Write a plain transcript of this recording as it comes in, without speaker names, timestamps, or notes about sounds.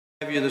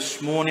Have you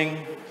this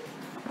morning.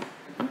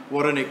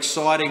 What an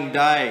exciting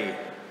day.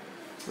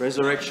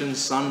 Resurrection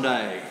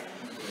Sunday.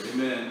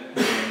 Amen.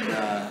 And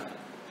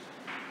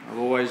I've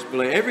always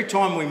believed every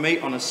time we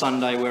meet on a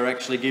Sunday we're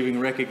actually giving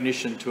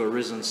recognition to a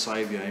risen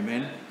Saviour.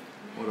 Amen.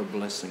 What a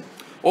blessing.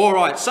 All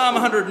right, Psalm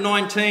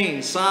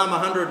 119. Psalm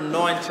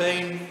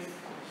 119.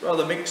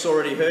 Brother Mick's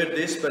already heard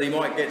this, but he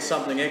might get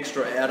something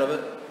extra out of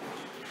it.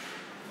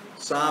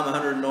 Psalm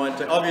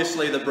 119.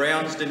 Obviously the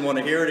Browns didn't want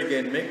to hear it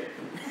again, Mick.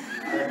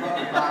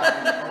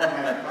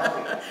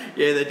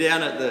 Yeah, they're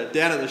down at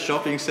the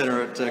shopping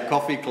centre at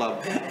Coffee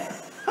Club.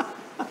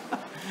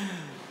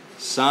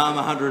 Psalm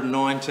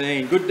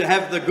 119. Good to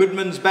have the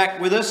Goodmans back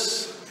with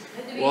us.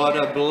 What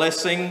a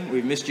blessing.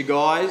 We've missed you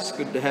guys.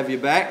 Good to have you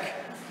back.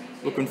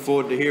 Looking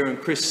forward to hearing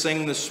Chris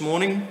sing this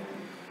morning.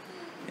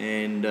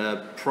 And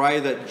pray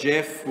that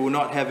Jeff will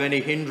not have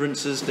any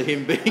hindrances to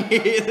him being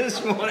here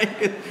this morning,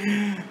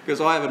 because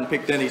I haven't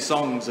picked any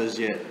songs as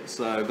yet.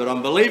 But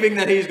I'm believing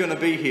that he's going to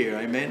be here.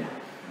 Amen.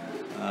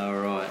 All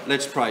right,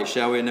 let's pray,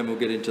 shall we? And then we'll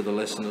get into the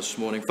lesson this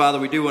morning. Father,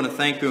 we do want to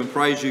thank you and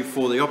praise you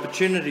for the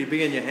opportunity to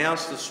be in your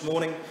house this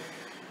morning.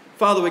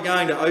 Father, we're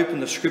going to open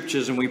the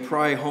scriptures, and we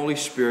pray, Holy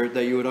Spirit,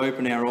 that you would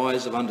open our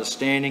eyes of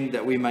understanding,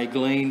 that we may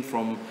glean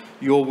from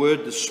your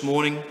word this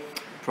morning.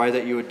 Pray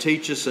that you would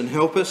teach us and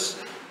help us.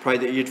 Pray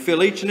that you'd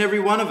fill each and every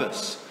one of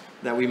us,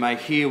 that we may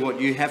hear what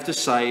you have to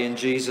say in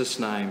Jesus'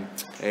 name.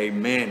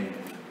 Amen.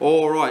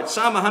 All right,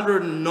 Psalm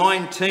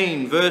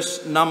 119,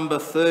 verse number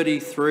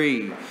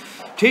 33.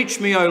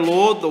 Teach me, O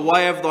Lord, the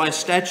way of thy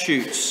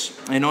statutes,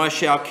 and I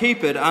shall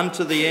keep it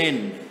unto the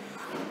end.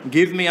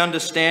 Give me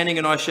understanding,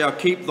 and I shall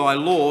keep thy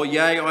law.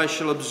 Yea, I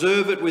shall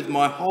observe it with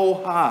my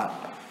whole heart.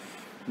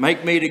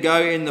 Make me to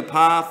go in the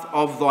path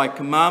of thy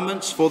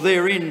commandments, for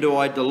therein do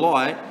I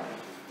delight.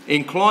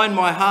 Incline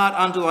my heart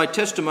unto thy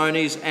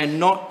testimonies, and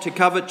not to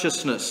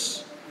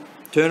covetousness.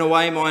 Turn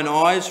away mine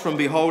eyes from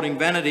beholding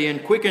vanity,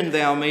 and quicken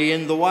thou me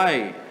in the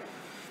way.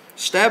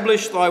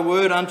 Establish thy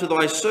word unto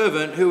thy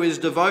servant, who is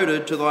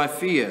devoted to thy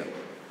fear.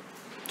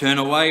 Turn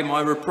away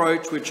my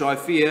reproach which I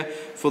fear,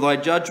 for thy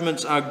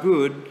judgments are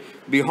good.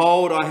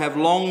 Behold, I have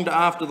longed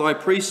after thy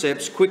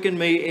precepts. Quicken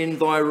me in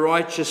thy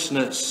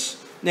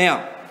righteousness.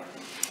 Now,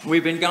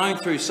 we've been going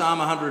through Psalm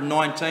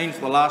 119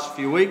 for the last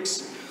few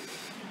weeks.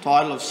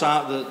 Title of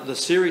the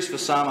series for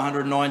Psalm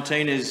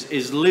 119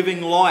 is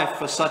Living Life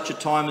for Such a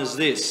Time as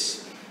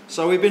This.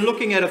 So we've been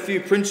looking at a few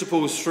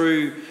principles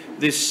through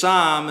this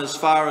psalm as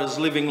far as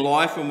living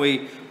life, and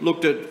we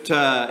looked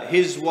at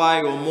his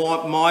way, or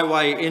my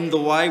way in the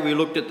way. We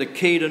looked at the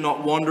key to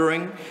not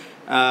wandering.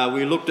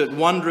 We looked at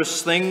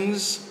wondrous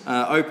things.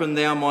 Open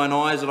thou mine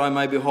eyes that I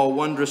may behold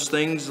wondrous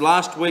things.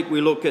 Last week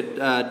we looked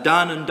at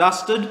done and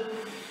dusted.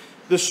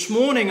 This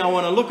morning I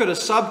want to look at a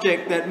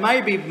subject that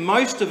maybe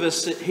most of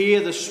us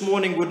here this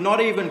morning would not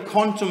even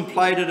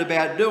contemplate it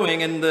about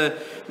doing, and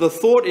the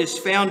thought is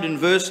found in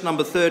verse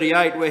number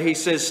 38, where he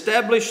says,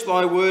 Establish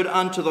thy word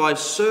unto thy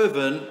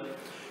servant,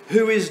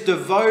 who is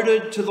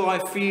devoted to thy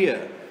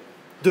fear.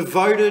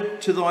 Devoted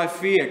to thy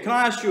fear. Can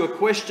I ask you a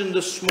question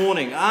this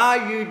morning?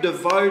 Are you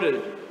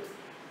devoted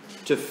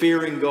to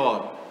fearing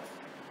God?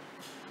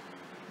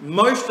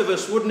 Most of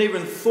us wouldn't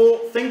even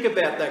think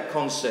about that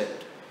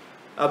concept,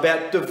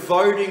 about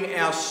devoting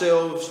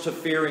ourselves to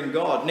fearing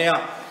God.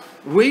 Now,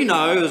 we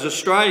know as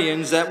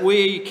Australians that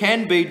we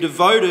can be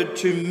devoted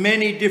to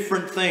many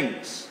different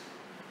things.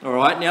 All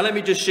right, now let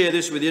me just share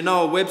this with you.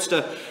 Noah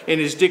Webster in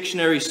his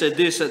dictionary said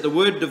this, that the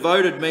word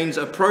devoted means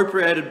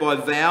appropriated by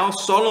vow,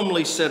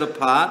 solemnly set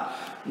apart,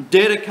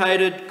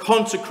 dedicated,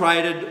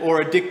 consecrated,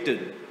 or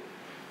addicted.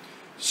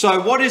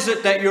 So what is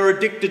it that you're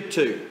addicted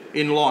to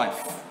in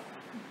life?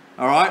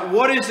 All right,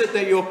 what is it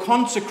that you're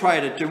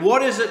consecrated to?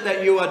 What is it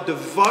that you are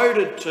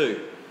devoted to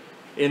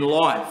in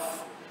life?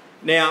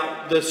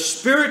 Now, the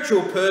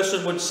spiritual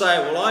person would say,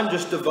 well, I'm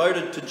just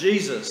devoted to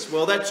Jesus.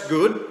 Well, that's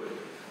good.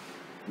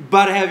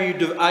 But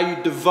are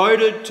you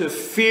devoted to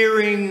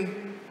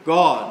fearing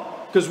God?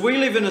 Because we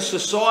live in a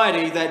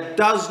society that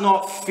does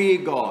not fear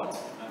God.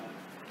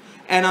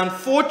 And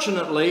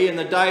unfortunately, in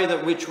the day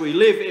that which we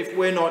live, if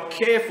we're not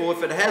careful,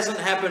 if it hasn't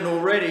happened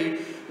already,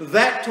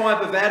 that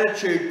type of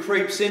attitude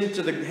creeps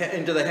into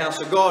the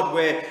house of God,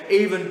 where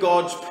even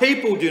God's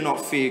people do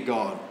not fear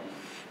God.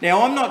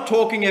 Now, I'm not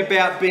talking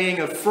about being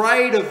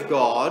afraid of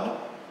God,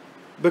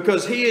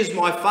 because he is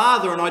my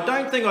Father, and I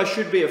don't think I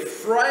should be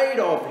afraid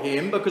of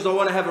him because I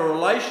want to have a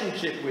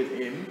relationship with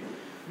him.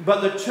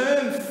 But the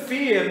term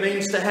fear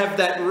means to have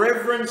that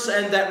reverence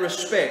and that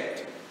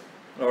respect.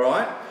 All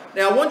right?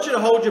 Now, I want you to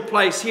hold your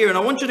place here, and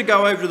I want you to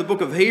go over to the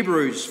book of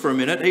Hebrews for a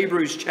minute.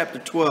 Hebrews chapter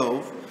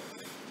 12.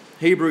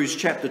 Hebrews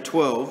chapter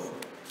 12.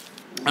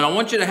 And I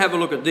want you to have a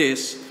look at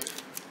this.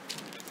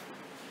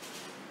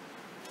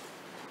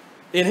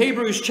 In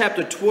Hebrews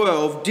chapter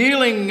 12,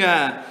 dealing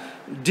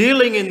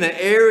in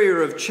the area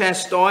of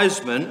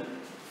chastisement,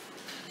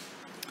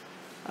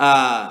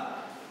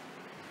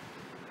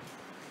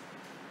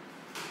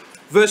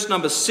 verse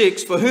number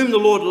 6, For whom the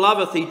Lord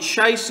loveth, he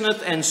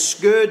chasteneth and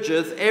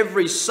scourgeth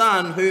every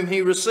son whom he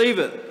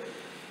receiveth.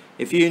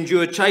 If ye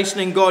endure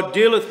chastening, God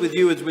dealeth with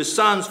you as with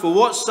sons. For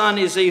what son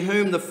is he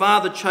whom the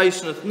Father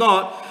chasteneth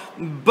not?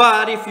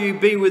 But if you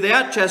be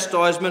without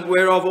chastisement,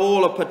 whereof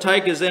all are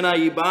partakers, then are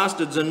ye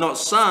bastards and not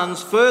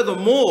sons.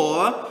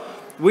 Furthermore,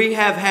 we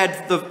have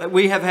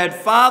had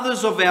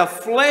fathers of our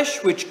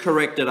flesh which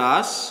corrected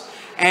us,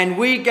 and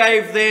we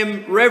gave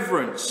them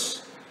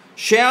reverence.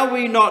 Shall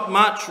we not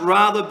much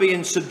rather be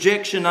in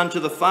subjection unto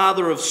the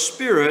Father of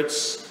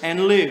spirits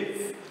and live?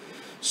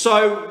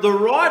 So the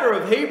writer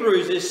of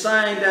Hebrews is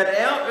saying that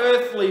our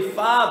earthly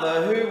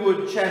father who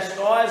would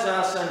chastise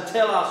us and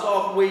tell us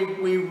off,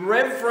 we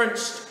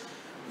reverenced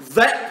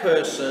that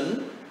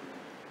person,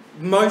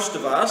 most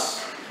of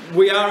us.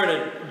 We are in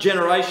a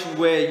generation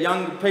where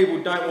young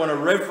people don't want to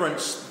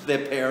reverence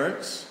their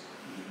parents.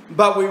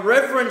 But we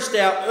reverenced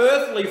our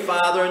earthly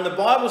father, and the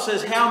Bible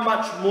says how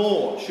much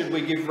more should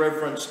we give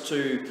reverence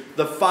to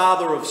the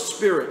Father of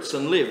spirits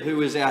and live,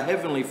 who is our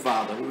heavenly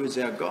Father, who is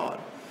our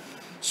God.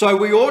 So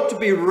we ought to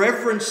be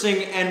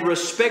reverencing and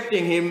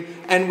respecting him,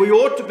 and we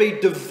ought to be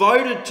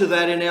devoted to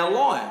that in our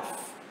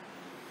life.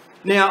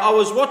 Now, I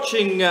was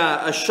watching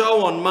a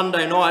show on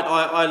Monday night.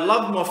 I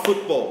love my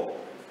football.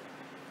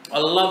 I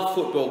love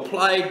football.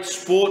 Played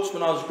sports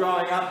when I was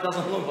growing up.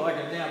 Doesn't look like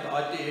it now, but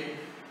I did.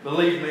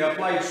 Believe me, I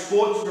played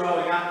sports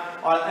growing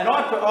up.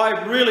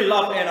 I really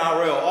love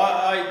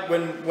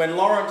NRL. When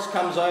Lawrence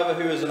comes over,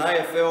 who is an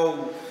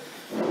AFL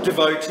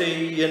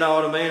devotee, you know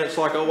what I mean? It's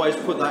like I always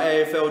put the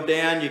AFL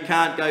down. You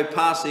can't go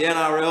past the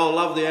NRL.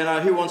 Love the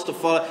NRL. Who wants to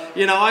follow?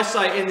 You know, I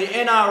say in the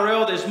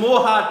NRL, there's more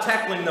hard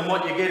tackling than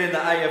what you get in the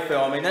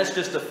AFL. I mean, that's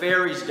just a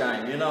fairies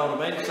game. You know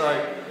what I mean? So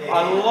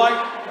I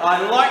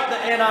like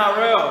the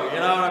NRL. You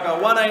know, and I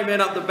got one amen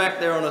up the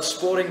back there on a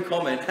sporting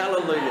comment.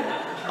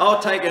 Hallelujah.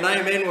 I'll take an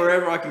amen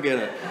wherever I can get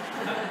it.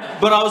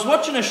 But I was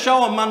watching a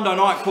show on Monday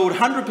night called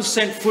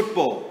 100%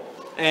 Football,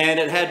 and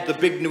it had the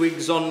big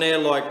wigs on there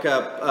like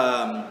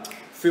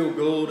Phil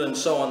Gould and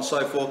so on and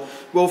so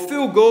forth. Well,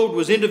 Phil Gould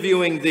was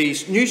interviewing the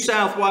New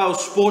South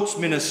Wales Sports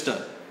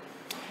Minister.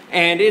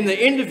 And in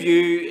the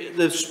interview,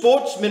 the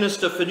Sports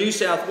Minister for New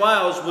South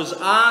Wales was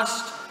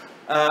asked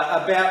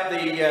about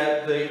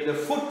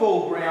the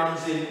football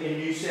grounds in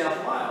New South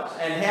Wales,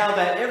 and how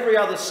that every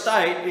other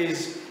state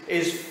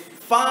is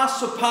far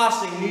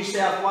surpassing New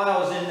South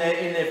Wales in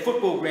their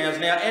football grounds.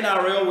 Now,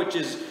 NRL, which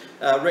is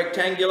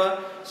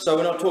rectangular, so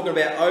we're not talking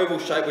about oval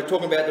shape, we're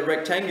talking about the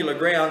rectangular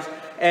grounds.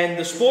 And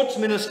the Sports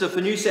Minister for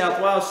New South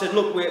Wales said,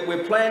 look,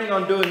 we're planning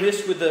on doing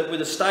this with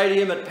the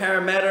stadium at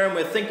Parramatta, and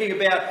we're thinking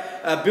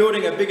about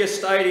building a bigger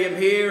stadium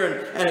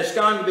here, and it's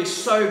going to be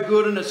so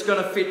good, and it's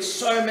going to fit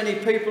so many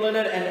people in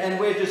it, and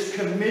we're just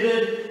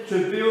committed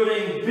to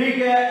building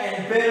bigger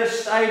and better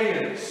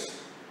stadiums.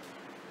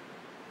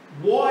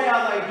 Why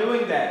are they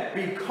doing that?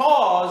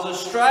 Because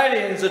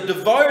Australians are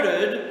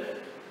devoted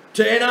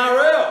to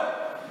NRL.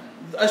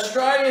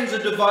 Australians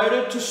are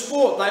devoted to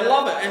sport. They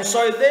love it. And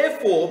so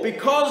therefore,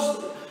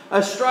 because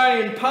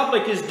Australian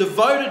public is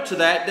devoted to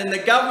that, then the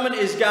government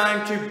is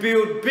going to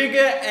build bigger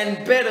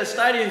and better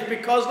stadiums,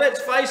 because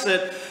let's face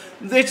it,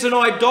 it's an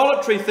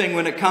idolatry thing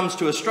when it comes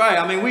to Australia.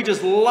 I mean, we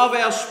just love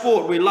our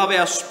sport. We love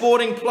our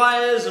sporting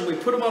players, and we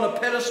put them on a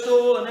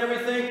pedestal and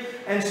everything.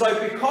 And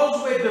so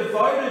because we're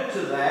devoted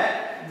to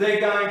that,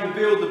 they're going to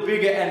build the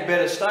bigger and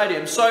better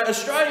stadiums. So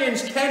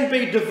Australians can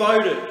be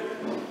devoted.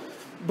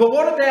 But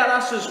what about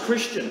us as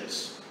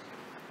Christians?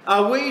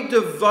 Are we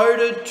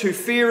devoted to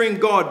fearing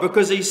God?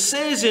 Because he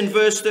says in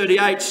verse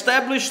 38,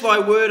 establish thy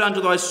word unto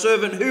thy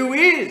servant who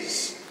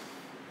is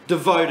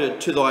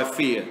devoted to thy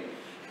fear.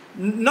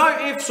 No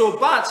ifs or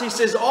buts. He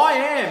says, I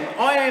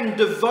am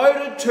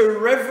devoted to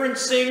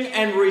reverencing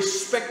and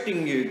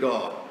respecting you,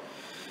 God.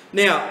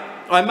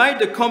 Now, I made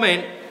the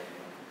comment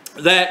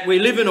that we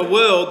live in a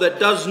world that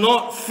does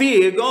not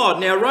fear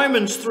God. Now,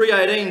 Romans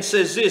 3:18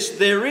 says this,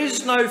 there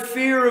is no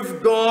fear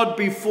of God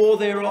before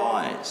their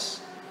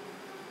eyes.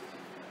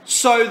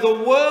 So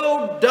the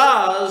world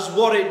does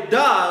what it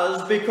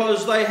does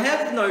because they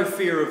have no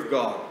fear of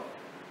God.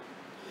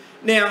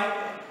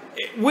 Now,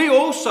 we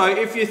also,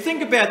 if you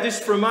think about this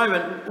for a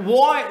moment,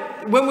 why,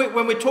 when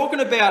we're talking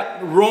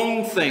about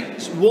wrong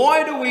things,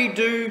 why do we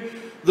do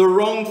the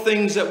wrong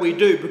things that we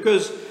do?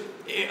 Because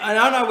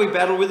I know we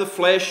battle with the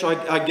flesh,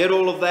 I get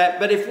all of that,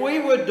 but if we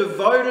were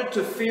devoted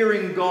to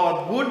fearing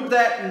God, would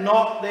that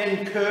not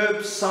then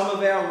curb some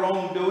of our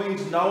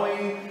wrongdoings,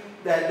 knowing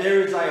that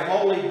there is a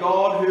holy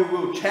God who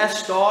will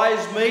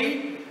chastise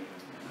me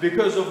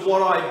because of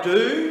what I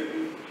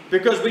do?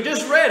 Because we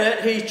just read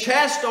it, he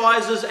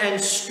chastises and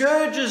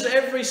scourges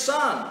every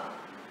son.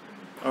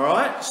 All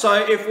right? So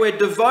if we're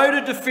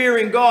devoted to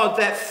fearing God,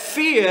 that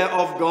fear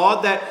of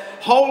God, that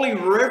holy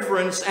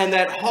reverence and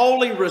that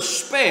holy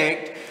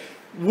respect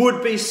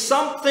would be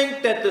something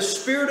that the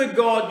Spirit of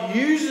God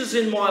uses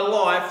in my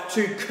life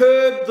to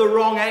curb the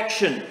wrong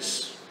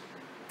actions.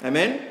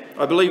 Amen?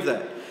 I believe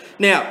that.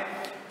 Now,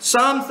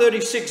 Psalm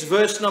 36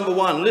 verse number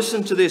 1.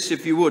 Listen to this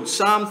if you would.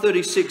 Psalm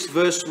 36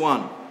 verse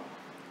 1.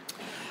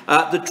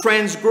 The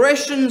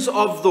transgressions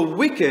of the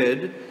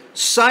wicked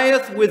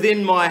saith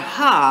within my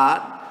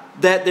heart,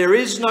 that there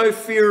is no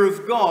fear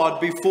of God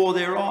before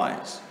their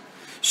eyes.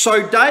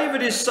 So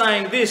David is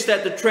saying this,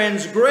 that the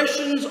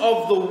transgressions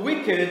of the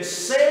wicked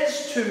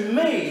says to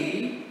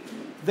me,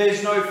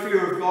 there's no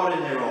fear of God in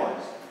their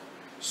eyes.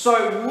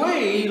 So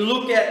we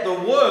look at the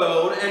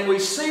world and we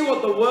see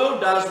what the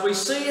world does. We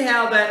see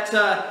how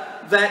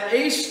that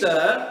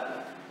Easter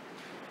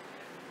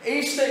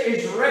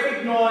is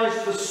recognised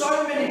for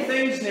so many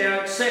things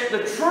now except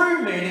the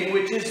true meaning,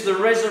 which is the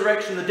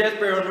resurrection, the death,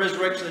 burial and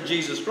resurrection of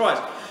Jesus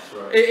Christ.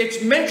 Right.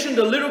 It's mentioned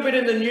a little bit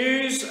in the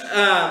news.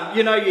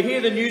 You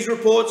hear the news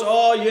reports,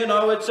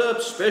 it's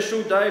a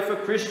special day for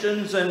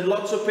Christians and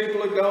lots of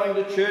people are going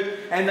to church,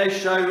 and they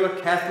show a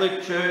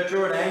Catholic church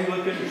or an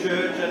Anglican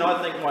church, and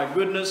I think, my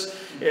goodness,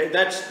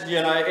 that's,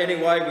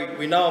 anyway,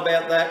 we know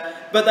about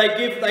that. But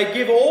they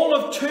give all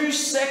of 2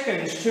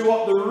 seconds to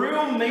what the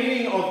real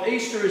meaning of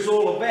Easter is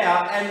all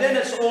about, and then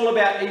it's all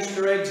about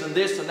Easter eggs and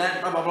this and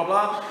that, blah, blah, blah,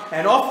 blah,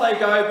 and off they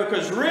go,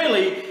 because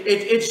really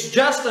it's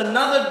just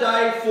another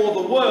day for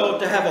the world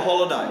to have a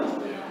holiday.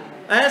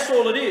 And that's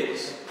all it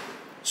is.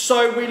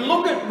 So we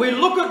look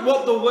at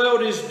what the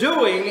world is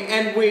doing,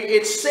 and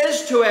it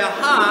says to our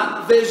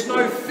heart, there's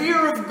no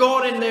fear of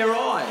God in their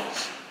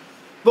eyes.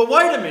 But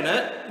wait a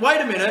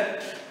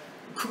minute.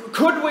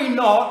 Could we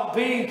not,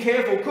 being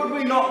careful, could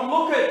we not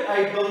look at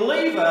a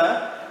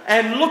believer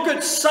and look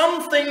at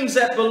some things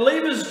that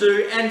believers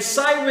do and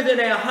say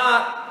within our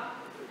heart,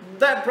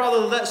 that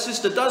brother or that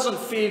sister doesn't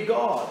fear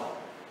God?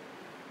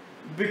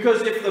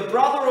 Because if the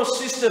brother or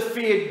sister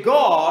feared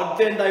God,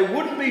 then they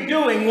wouldn't be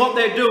doing what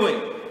they're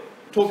doing.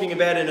 Talking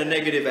about in a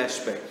negative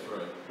aspect.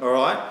 Right. All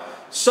right?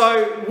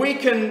 So we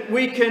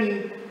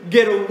can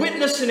get a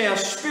witness in our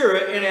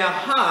spirit, in our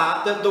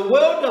heart, that the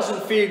world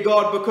doesn't fear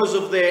God because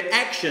of their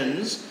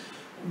actions.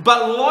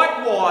 But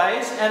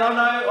likewise, and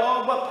I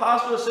know, but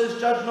Pastor says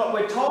judge not.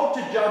 We're told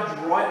to judge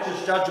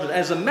righteous judgment.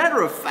 As a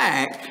matter of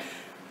fact,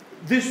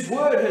 this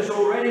word has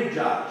already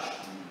judged.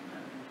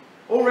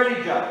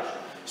 Already judged.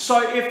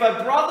 So if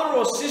a brother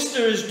or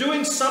sister is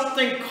doing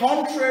something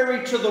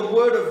contrary to the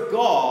Word of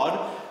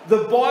God,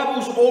 the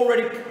Bible's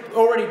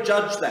already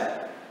judged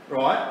that,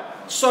 right?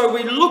 So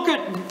we look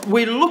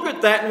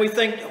at that and we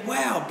think,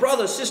 wow,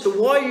 brother, sister,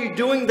 why are you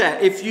doing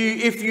that? If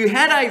you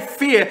had a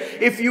fear,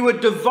 if you were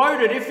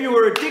devoted, if you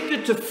were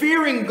addicted to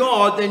fearing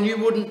God, then you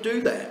wouldn't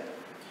do that.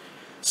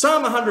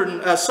 Psalm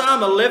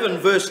 11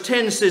 verse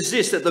 10 says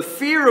this, that the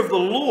fear of the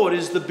Lord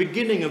is the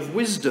beginning of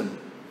wisdom.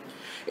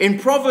 In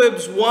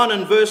Proverbs 1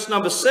 and verse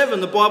number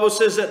 7, the Bible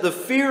says that the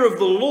fear of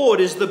the Lord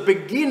is the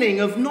beginning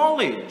of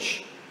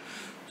knowledge.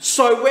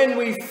 So when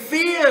we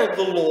fear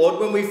the Lord,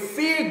 when we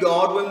fear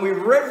God, when we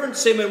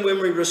reverence Him and when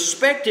we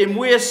respect Him,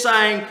 we're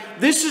saying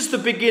this is the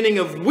beginning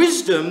of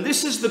wisdom,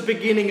 this is the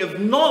beginning of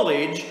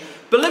knowledge.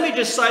 But let me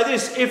just say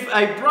this, if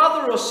a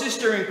brother or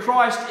sister in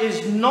Christ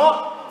is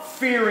not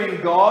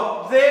fearing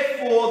God,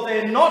 therefore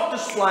they're not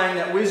displaying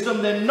that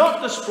wisdom, they're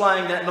not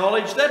displaying that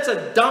knowledge, that's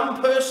a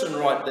dumb person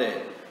right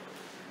there.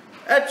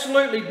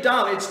 Absolutely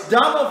dumb. It's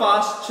dumb of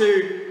us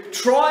to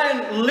try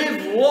and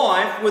live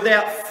life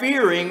without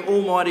fearing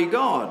Almighty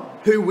God,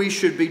 who we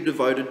should be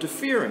devoted to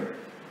fearing.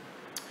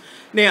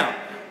 Now,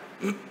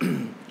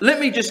 let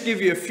me just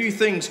give you a few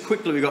things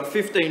quickly. We've got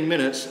 15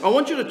 minutes. I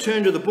want you to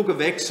turn to the book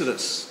of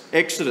Exodus,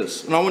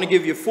 and I want to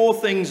give you 4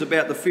 things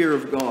about the fear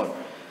of God.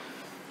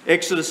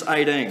 Exodus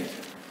 18.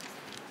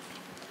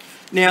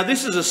 Now,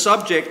 this is a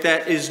subject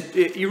that is,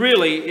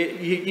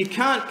 you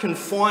can't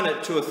confine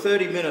it to a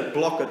 30-minute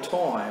block of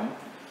time,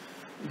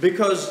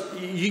 because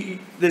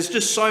there's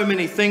just so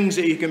many things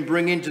that you can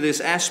bring into this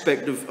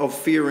aspect of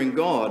fearing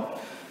God.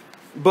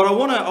 But I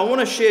want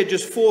to share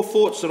just 4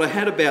 thoughts that I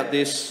had about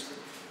this.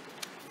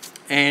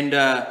 And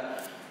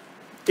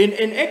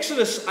in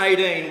Exodus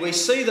 18, we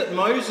see that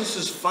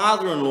Moses'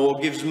 father-in-law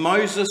gives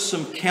Moses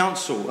some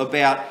counsel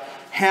about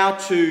how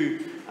to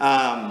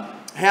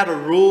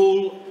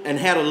rule and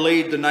how to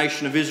lead the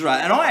nation of Israel.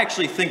 And I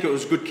actually think it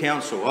was good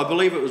counsel. I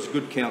believe it was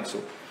good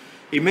counsel.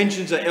 He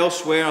mentions it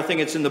elsewhere. I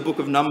think it's in the book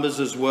of Numbers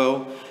as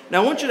well.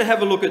 Now I want you to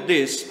have a look at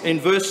this in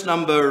verse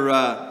number,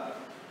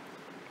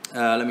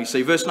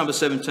 verse number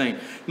 17.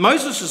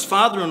 Moses'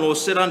 father-in-law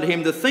said unto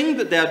him, the thing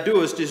that thou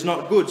doest is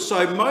not good.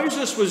 So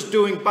Moses was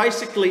doing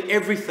basically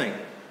everything.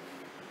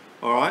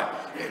 All right?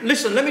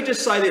 Listen, let me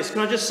just say this.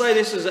 Can I just say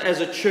this as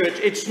a church?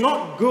 It's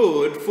not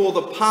good for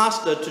the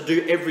pastor to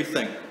do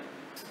everything.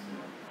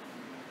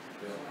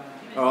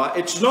 All right,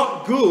 it's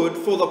not good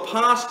for the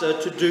pastor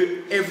to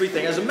do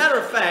everything. As a matter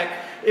of fact,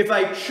 if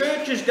a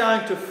church is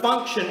going to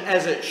function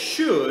as it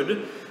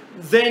should,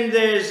 then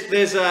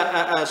there's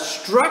a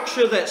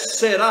structure that's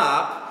set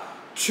up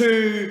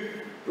to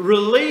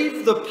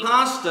relieve the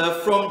pastor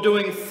from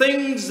doing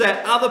things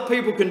that other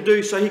people can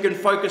do so he can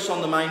focus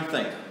on the main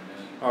thing.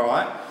 All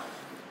right?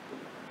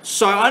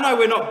 So I know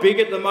we're not big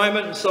at the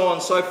moment and so on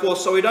and so forth,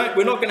 so we're not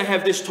going to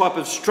have this type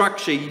of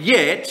structure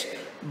yet.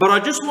 But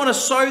I just want to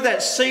sow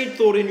that seed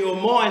thought in your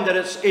mind that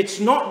it's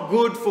not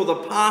good for the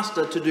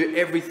pastor to do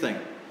everything.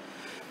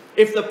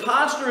 If the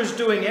pastor is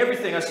doing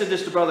everything, I said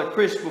this to Brother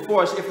Chris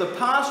before, if the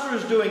pastor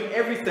is doing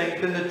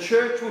everything, then the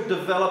church will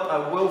develop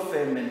a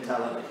welfare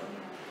mentality.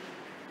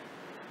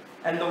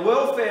 And the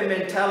welfare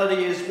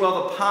mentality is,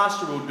 well, the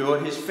pastor will do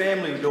it, his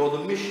family will do it,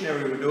 the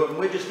missionary will do it, and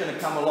we're just going to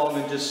come along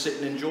and just sit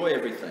and enjoy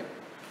everything.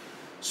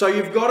 So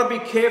you've got to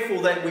be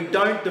careful that we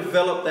don't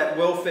develop that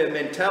welfare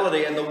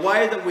mentality, and the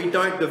way that we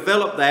don't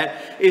develop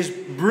that is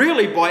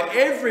really by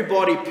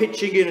everybody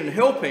pitching in and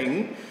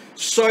helping,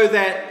 so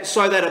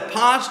that a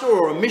pastor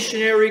or a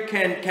missionary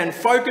can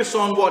focus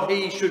on what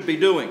he should be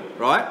doing,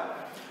 right?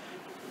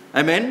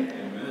 Amen?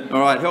 Amen. All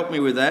right, help me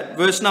with that.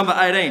 Verse number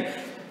 18.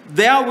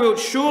 Thou wilt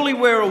surely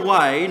wear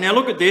away. Now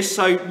look at this.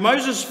 So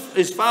Moses,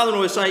 his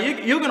father-in-law, is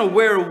saying, you're going to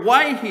wear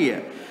away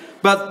here.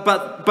 But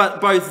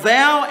both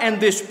thou and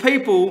this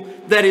people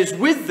that is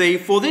with thee,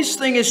 for this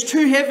thing is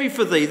too heavy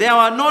for thee. Thou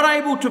art not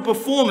able to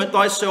perform it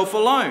thyself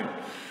alone.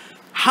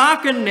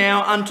 Hearken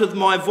now unto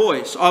my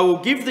voice. I will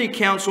give thee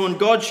counsel, and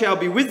God shall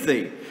be with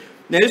thee.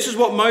 Now this is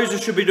what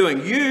Moses should be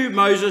doing. You,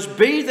 Moses,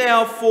 be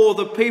thou for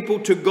the people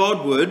to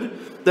Godward,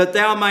 that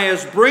thou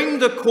mayest bring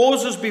the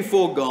causes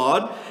before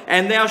God,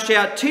 and thou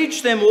shalt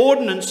teach them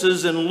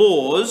ordinances and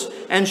laws,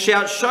 and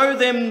shalt show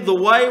them the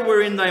way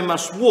wherein they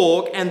must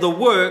walk, and the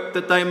work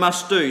that they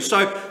must do.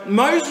 So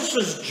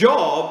Moses'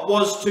 job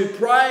was to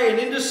pray and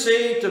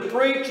intercede, to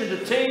preach and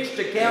to teach,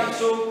 to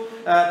counsel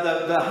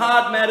the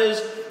hard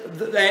matters,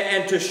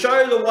 and to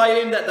show the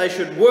way in that they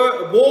should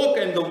walk,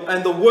 and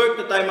the work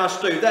that they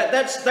must do.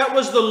 That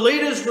was the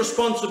leader's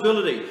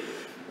responsibility.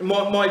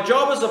 My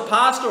job as a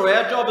pastor, or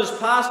our job as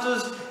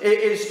pastors,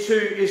 is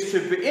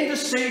to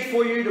intercede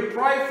for you, to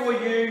pray for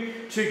you,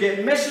 to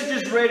get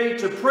messages ready,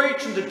 to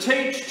preach and to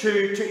teach,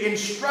 to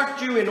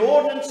instruct you in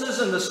ordinances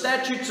and the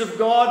statutes of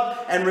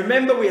God. And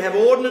remember, we have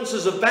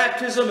ordinances of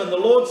baptism and the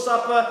Lord's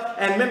Supper.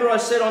 And remember, I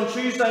said on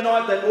Tuesday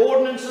night that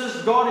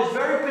ordinances, God is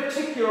very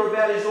particular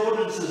about his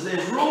ordinances.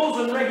 There's rules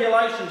and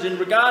regulations in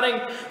regarding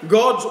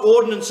God's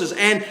ordinances.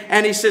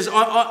 And he says,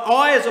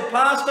 I as a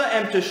pastor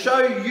am to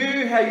show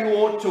you how you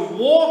ought to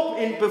walk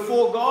in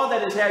before God.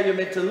 That is how you're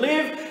meant to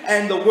live,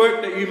 and the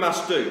work that you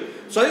must do.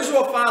 So this is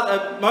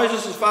what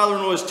Moses'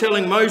 father-in-law is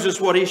telling Moses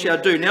what he shall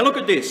do. Now look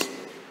at this.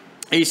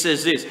 He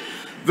says this,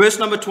 verse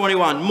number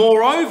 21.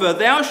 Moreover,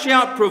 thou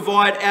shalt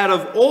provide out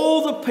of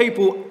all the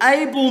people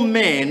able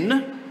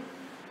men.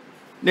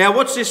 Now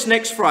what's this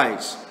next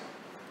phrase?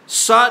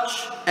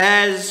 Such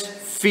as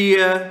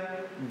fear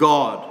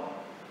God.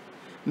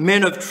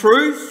 Men of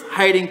truth,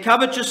 hating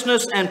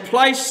covetousness, and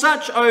place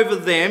such over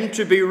them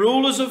to be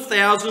rulers of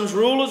thousands,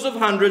 rulers of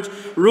hundreds,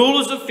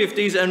 rulers of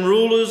 50s, and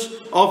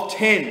rulers of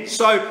 10.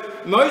 So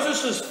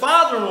Moses'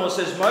 father-in-law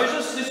says,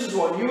 Moses, this is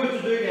what you are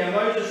to do now.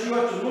 Moses, you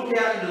are to look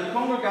out into the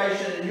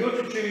congregation, and you're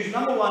to choose,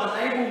 number one,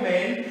 able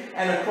men,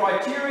 and the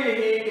criteria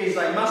here is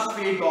they must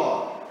fear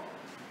God.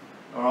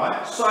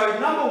 Alright, so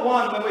number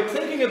one, when we're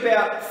thinking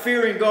about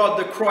fearing God,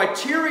 the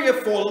criteria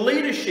for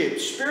leadership,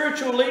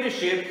 spiritual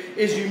leadership,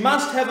 is you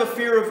must have a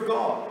fear of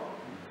God.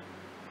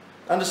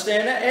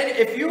 Understand that? And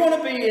if you want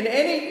to be in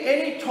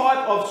any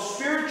type of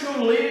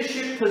spiritual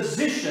leadership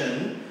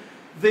position,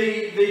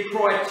 the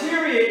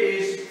criteria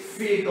is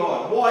fear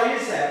God. Why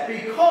is that?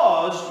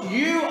 Because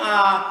you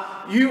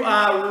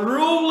are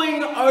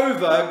ruling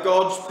over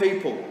God's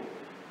people.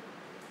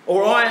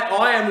 Or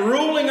I am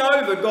ruling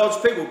over God's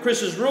people.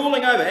 Chris is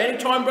ruling over.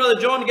 Anytime Brother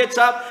John gets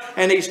up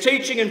and he's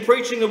teaching and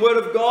preaching the Word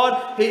of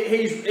God,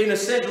 he's in a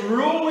sense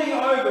ruling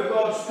over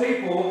God's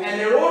people, and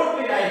there ought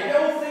to be a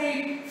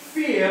healthy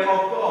fear of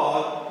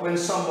God when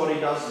somebody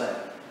does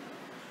that.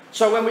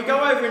 So when we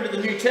go over into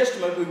the New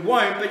Testament, we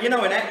won't, but you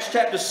know, in Acts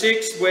chapter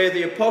 6, where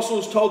the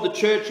apostles told the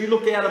church, you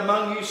look out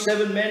among you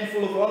 7 men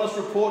full of honest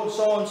report, and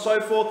so on and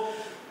so forth.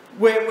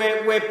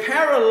 We're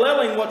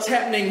paralleling what's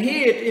happening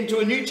here into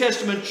a New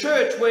Testament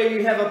church, where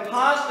you have a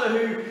pastor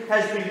who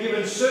has been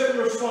given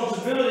certain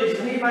responsibilities,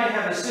 and he may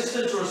have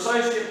assistants or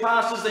associate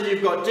pastors, then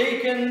you've got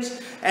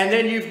deacons, and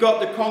then you've got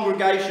the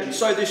congregation.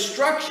 So this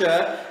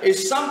structure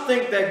is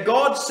something that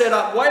God set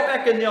up way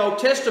back in the Old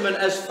Testament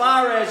as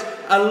far as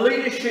a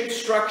leadership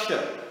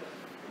structure.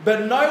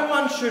 But no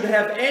one should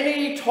have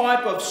any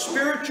type of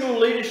spiritual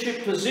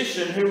leadership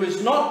position who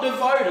is not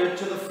devoted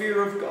to the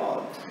fear of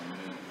God.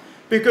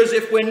 Because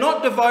if we're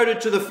not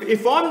devoted to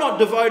if I'm not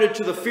devoted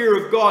to the fear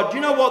of God, do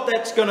you know what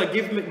that's going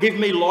to give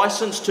me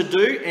license to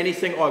do?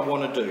 Anything I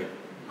want to do.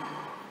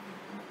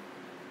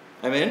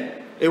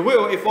 Amen? It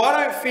will. If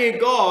I don't fear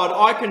God,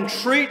 I can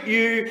treat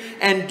you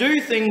and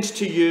do things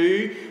to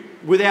you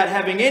without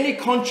having any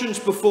conscience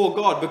before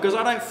God, because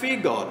I don't fear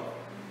God.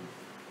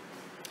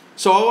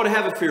 So I ought to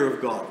have a fear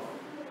of God.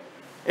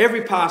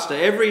 Every pastor,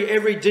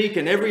 every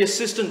deacon, every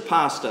assistant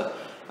pastor,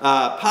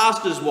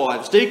 pastors'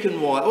 wives, deacon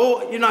wives,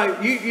 or you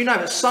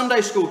know, Sunday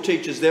school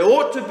teachers, there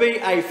ought to be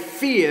a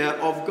fear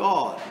of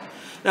God.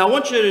 Now I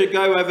want you to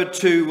go over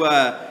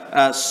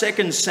to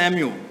 2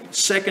 Samuel.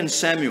 2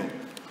 Samuel.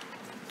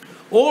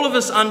 All of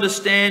us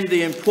understand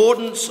the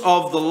importance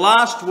of the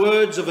last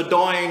words of a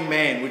dying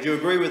man. Would you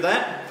agree with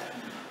that?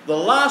 The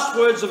last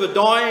words of a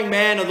dying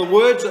man are the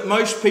words that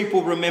most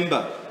people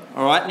remember.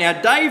 All right,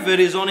 now David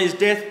is on his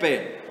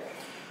deathbed.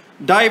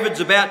 David's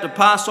about to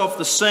pass off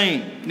the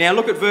scene. Now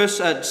look at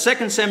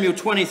 2 Samuel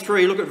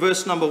 23, look at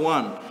verse number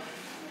 1.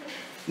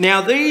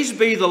 Now these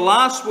be the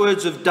last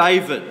words of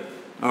David.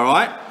 All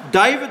right,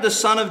 David the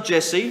son of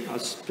Jesse.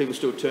 People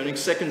still turning.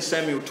 2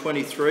 Samuel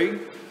 23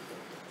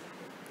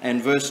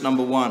 and verse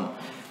number 1.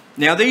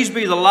 Now these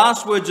be the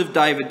last words of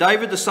David.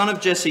 David the son of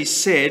Jesse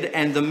said,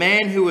 and the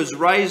man who was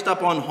raised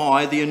up on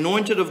high, the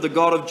anointed of the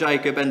God of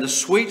Jacob, and the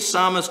sweet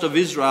psalmist of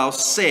Israel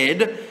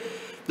said,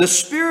 the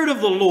Spirit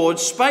of the Lord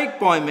spake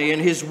by me,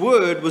 and his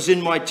word was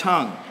in my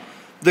tongue.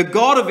 The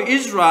God of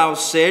Israel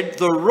said,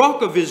 the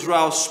rock of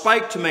Israel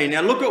spake to me.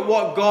 Now look at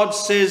what God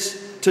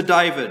says to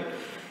David.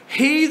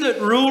 He that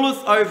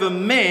ruleth over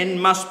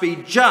men must be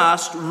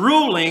just,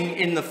 ruling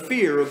in the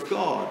fear of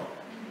God.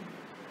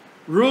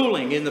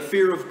 Ruling in the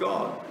fear of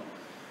God.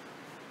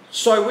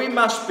 So we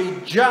must be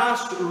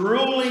just,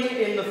 ruling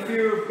in the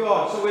fear of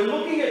God. So we're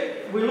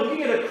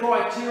looking at a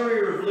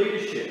criteria of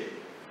leadership.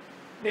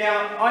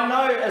 Now, I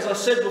know, as I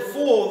said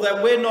before,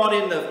 that we're not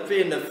in the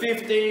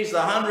 50s, the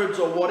 100s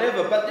or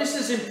whatever, but this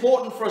is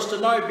important for us to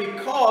know,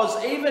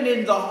 because even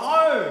in the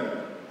home,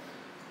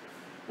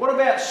 what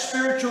about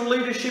spiritual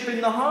leadership in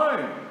the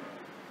home?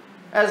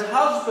 As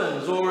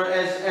husbands or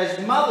as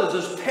mothers,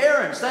 as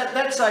parents,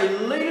 that's a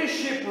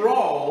leadership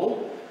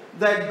role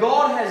that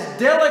God has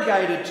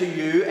delegated to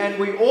you, and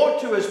we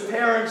ought to, as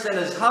parents and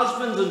as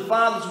husbands and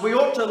fathers, we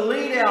ought to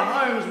lead our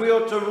homes, we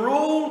ought to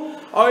rule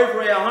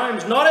over our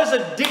homes, not as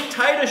a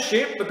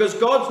dictatorship, because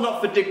God's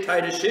not for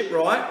dictatorship,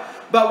 right?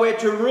 But we're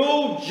to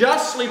rule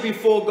justly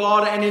before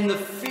God and in the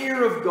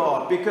fear of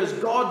God, because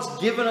God's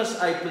given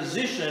us a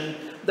position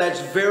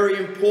that's very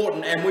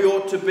important, and we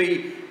ought to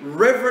be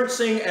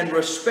reverencing and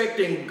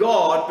respecting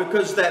God,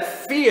 because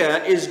that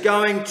fear is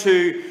going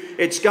to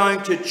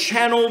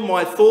channel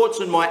my thoughts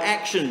and my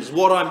actions,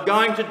 what I'm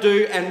going to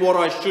do and what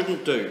I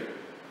shouldn't do,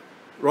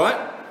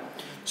 right?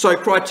 So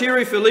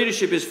criteria for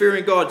leadership is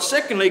fearing God.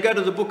 Secondly, go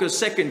to the book of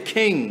 2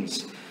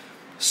 Kings,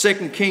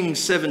 2 Kings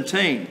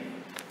 17.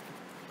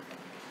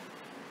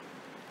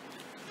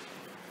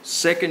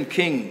 2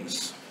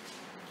 Kings.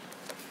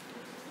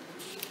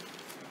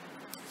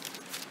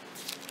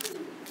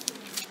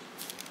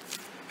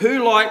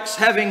 Who likes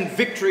having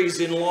victories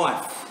in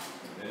life?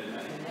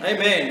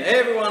 Amen.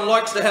 Everyone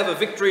likes to have a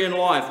victory in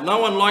life. No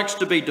one likes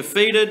to be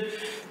defeated.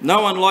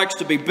 No one likes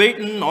to be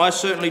beaten. I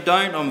certainly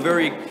don't. I'm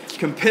very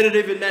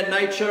competitive in that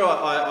nature.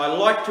 I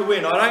like to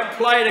win. I don't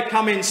play to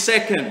come in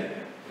second.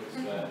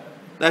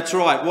 That's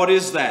right. What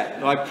is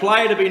that? I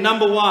play to be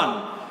number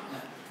one.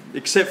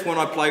 Except when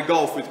I play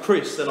golf with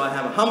Chris, then I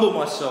have to humble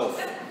myself.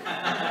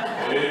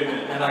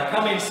 And I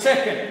come in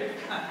second.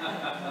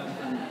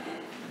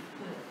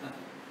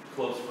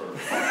 Close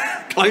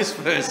first. Close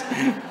first.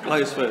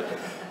 Close first.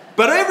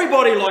 But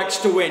everybody likes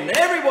to win.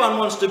 Everyone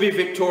wants to be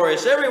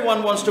victorious.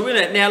 Everyone wants to win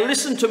it. Now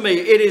listen to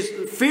me.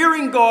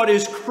 Fearing God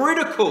is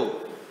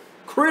critical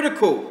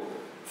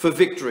for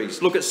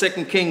victories. Look at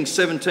 2 Kings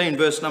 17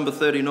 verse number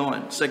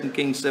 39. 2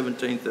 Kings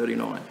 17,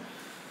 39.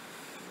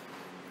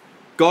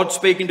 God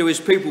speaking to his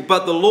people,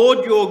 but the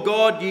Lord your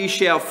God ye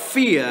shall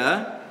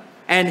fear,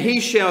 and he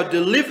shall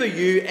deliver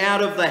you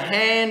out of the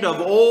hand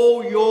of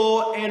all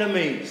your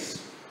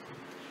enemies.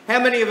 How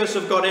many of us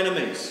have got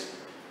enemies?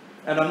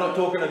 And I'm not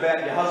talking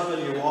about your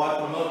husband, your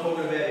wife, I'm not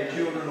talking about your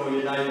children or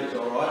your neighbours,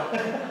 all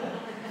right?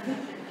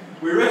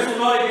 We wrestle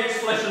not against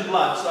flesh and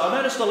blood. So I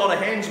noticed a lot of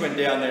hands went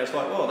down there. It's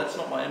like, oh, that's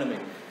not my enemy.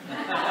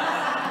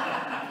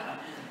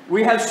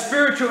 We have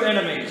spiritual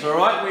enemies, all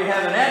right? We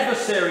have an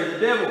adversary, the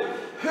devil,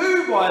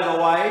 who, by the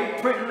way,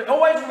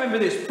 always remember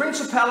this,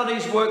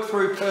 principalities work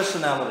through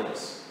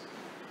personalities.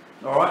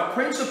 All right?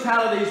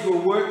 Principalities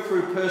will work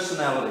through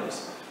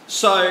personalities.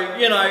 So,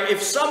 you know,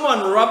 if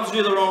someone rubs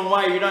you the wrong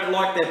way, you don't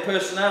like their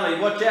personality,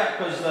 watch out,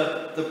 because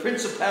the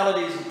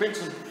principalities and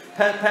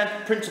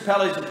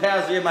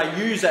powers here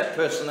may use that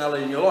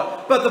personality in your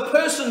life. But the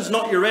person's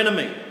not your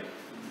enemy.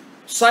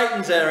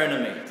 Satan's our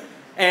enemy.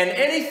 And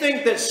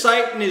anything that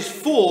Satan is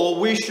for,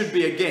 we should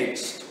be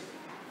against.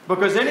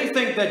 Because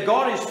anything that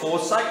God is for,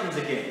 Satan's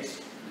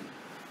against.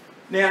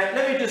 Now,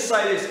 let me just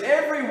say this.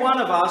 Every one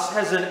of us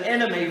has an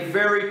enemy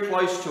very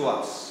close to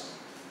us.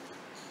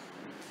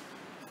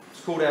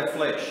 It's called our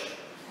flesh.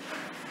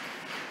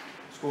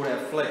 It's called our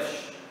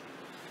flesh.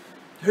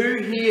 Who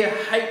here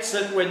hates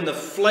it when the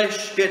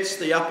flesh gets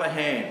the upper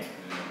hand?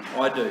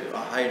 I do.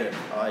 I hate it.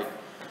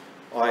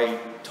 I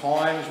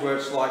times where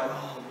it's like,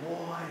 oh,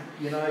 why?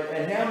 You know,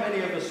 and how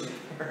many of us as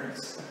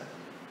parents,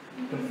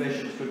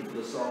 confession is good for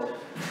the soul,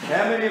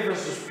 how many of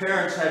us as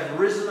parents have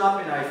risen up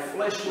in a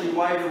fleshly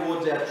way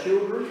towards our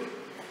children,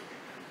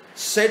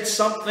 said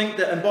something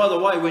that, and by the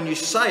way, when you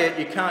say it,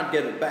 you can't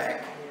get it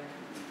back.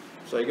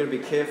 So you've got to be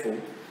careful.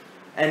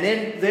 And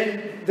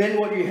then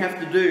what you have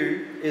to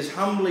do is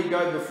humbly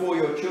go before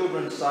your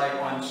children and say,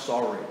 I'm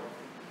sorry.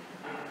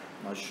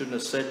 I shouldn't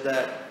have said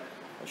that.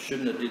 I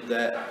shouldn't have did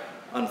that.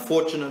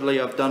 Unfortunately,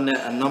 I've done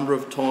that a number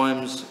of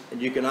times.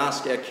 And you can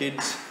ask our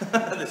kids,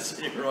 they're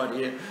sitting right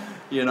here,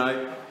 you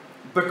know,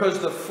 because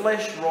the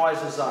flesh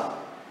rises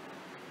up.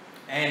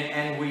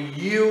 and we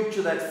yield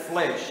to that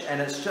flesh,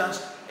 and it's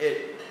just,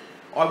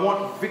 I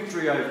want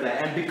victory over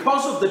that. And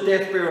because of the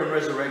death, burial and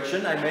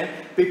resurrection, amen,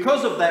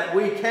 because of that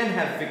we can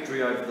have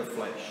victory over the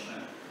flesh.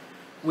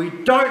 We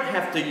don't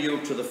have to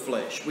yield to the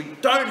flesh. We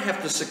don't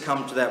have to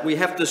succumb to that. We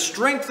have to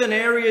strengthen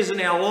areas in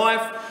our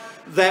life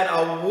that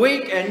are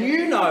weak, and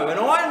you know, and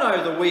I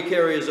know the weak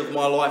areas of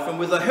my life, and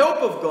with the help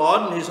of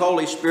God and His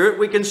Holy Spirit,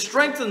 we can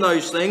strengthen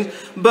those things.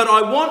 But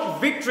I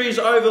want victories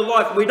over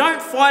life. We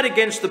don't fight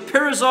against the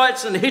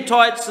Perizzites and the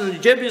Hittites and the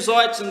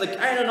Jebusites and the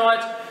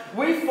Canaanites.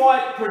 We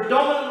fight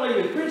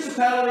predominantly with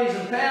principalities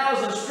and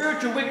powers and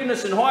spiritual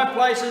wickedness in high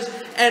places,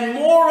 and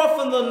more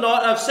often than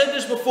not, I've said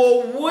this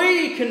before,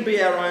 we can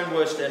be our own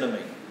worst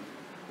enemy.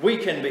 We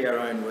can be our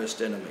own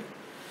worst enemy.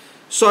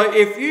 So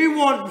if you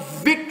want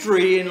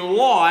victory in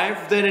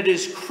life, then it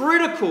is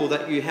critical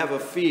that you have a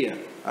fear,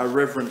 a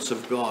reverence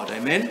of God.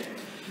 Amen? Amen.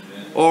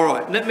 All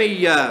right, let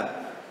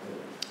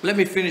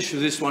me finish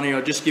with this one here.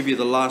 I'll just give you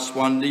the last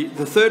one.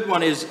 The third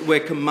one is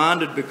we're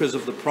commanded because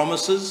of the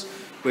promises.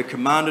 We're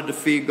commanded to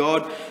fear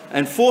God.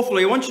 And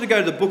fourthly, I want you to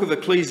go to the book of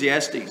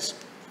Ecclesiastes.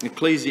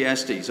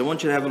 Ecclesiastes. I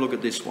want you to have a look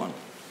at this one.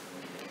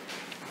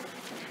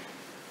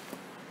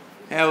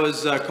 How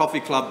was Coffee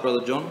Club,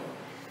 Brother John?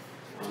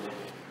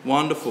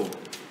 Wonderful.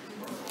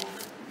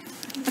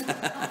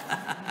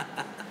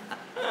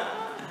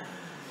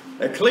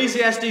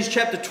 Ecclesiastes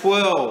chapter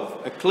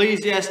 12.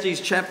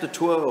 Ecclesiastes chapter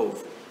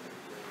 12.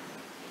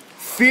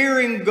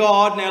 Fearing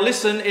God. Now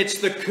listen, it's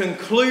the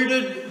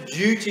concluded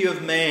duty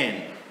of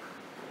man.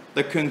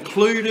 The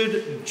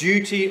concluded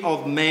duty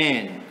of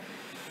man.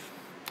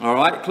 All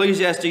right,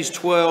 Ecclesiastes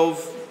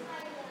 12.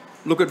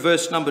 Look at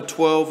verse number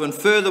 12. And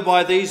further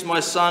by these,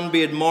 my son,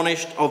 be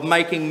admonished, of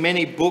making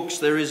many books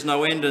there is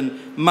no end,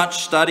 and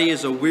much study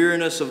is a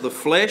weariness of the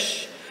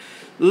flesh.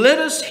 Let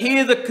us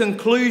hear the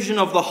conclusion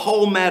of the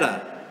whole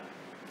matter.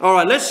 All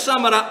right, let's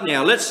sum it up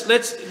now.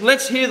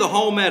 Let's hear the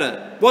whole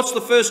matter. What's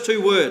the first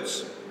two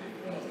words?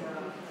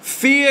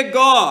 Fear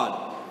God.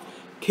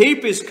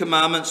 Keep His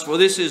commandments, for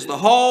this is the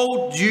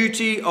whole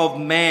duty of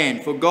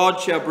man. For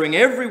God shall bring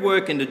every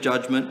work into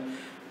judgment,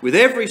 with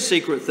every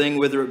secret thing,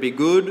 whether it be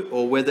good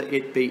or whether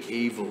it be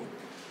evil.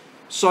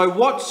 So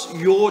what's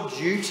your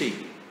duty?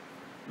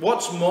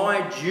 What's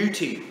my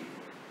duty?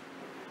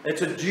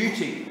 It's a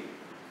duty,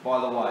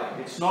 by the way.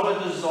 It's not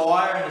a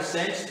desire in a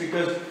sense,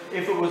 because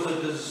if it was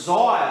a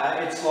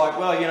desire, it's like,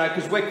 well, you know,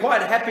 because we're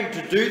quite happy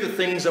to do the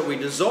things that we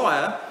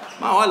desire.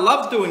 Oh, I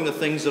love doing the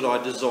things that I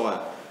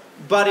desire.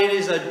 But it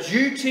is a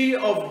duty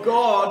of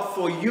God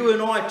for you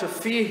and I to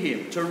fear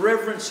Him, to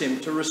reverence Him,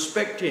 to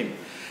respect Him.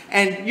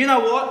 And you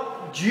know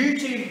what?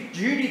 Duty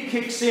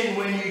kicks in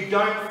when you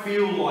don't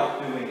feel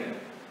like doing it.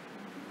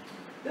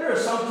 There are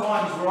some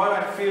times where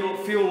I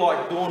don't feel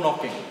like door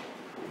knocking.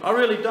 I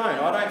really don't.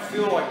 I don't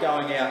feel like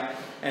going out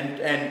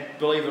and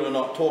believe it or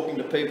not, talking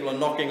to people and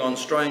knocking on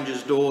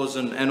strangers' doors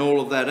and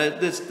all of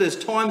that.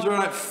 There's times where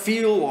I don't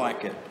feel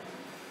like it.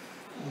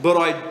 But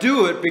I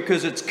do it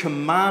because it's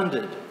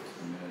commanded.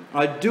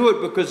 I do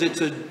it because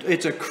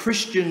it's a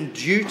Christian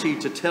duty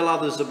to tell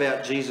others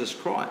about Jesus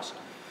Christ.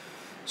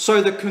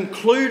 So the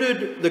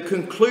concluded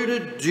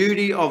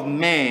duty of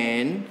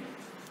man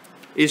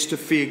is to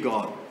fear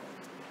God,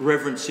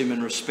 reverence Him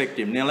and respect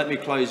Him. Now let me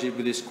close it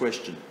with this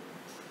question.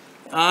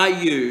 Are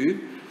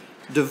you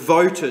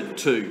devoted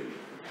to?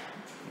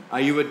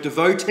 Are you a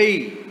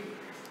devotee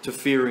to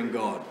fearing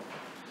God?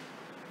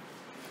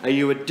 Are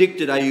you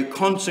addicted? Are you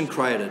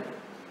consecrated?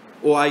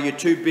 Or are you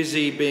too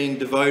busy being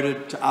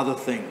devoted to other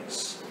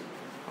things?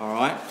 All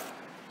right?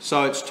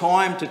 So it's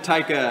time to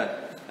take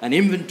an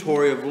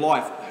inventory of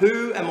life.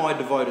 Who am I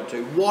devoted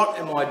to? What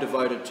am I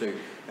devoted to?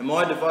 Am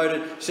I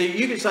devoted? See,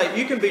 you can say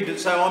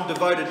I'm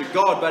devoted to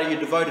God, but are you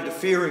devoted to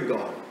fearing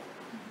God?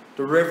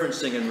 To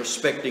reverencing and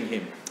respecting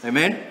Him?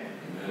 Amen?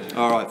 Amen.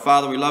 All right,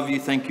 Father, we love You.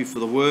 Thank You for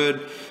the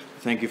word.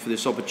 Thank You for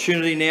this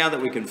opportunity now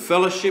that we can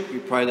fellowship. We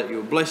pray that You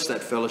will bless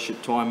that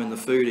fellowship time and the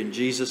food in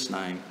Jesus'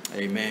 name.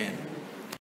 Amen.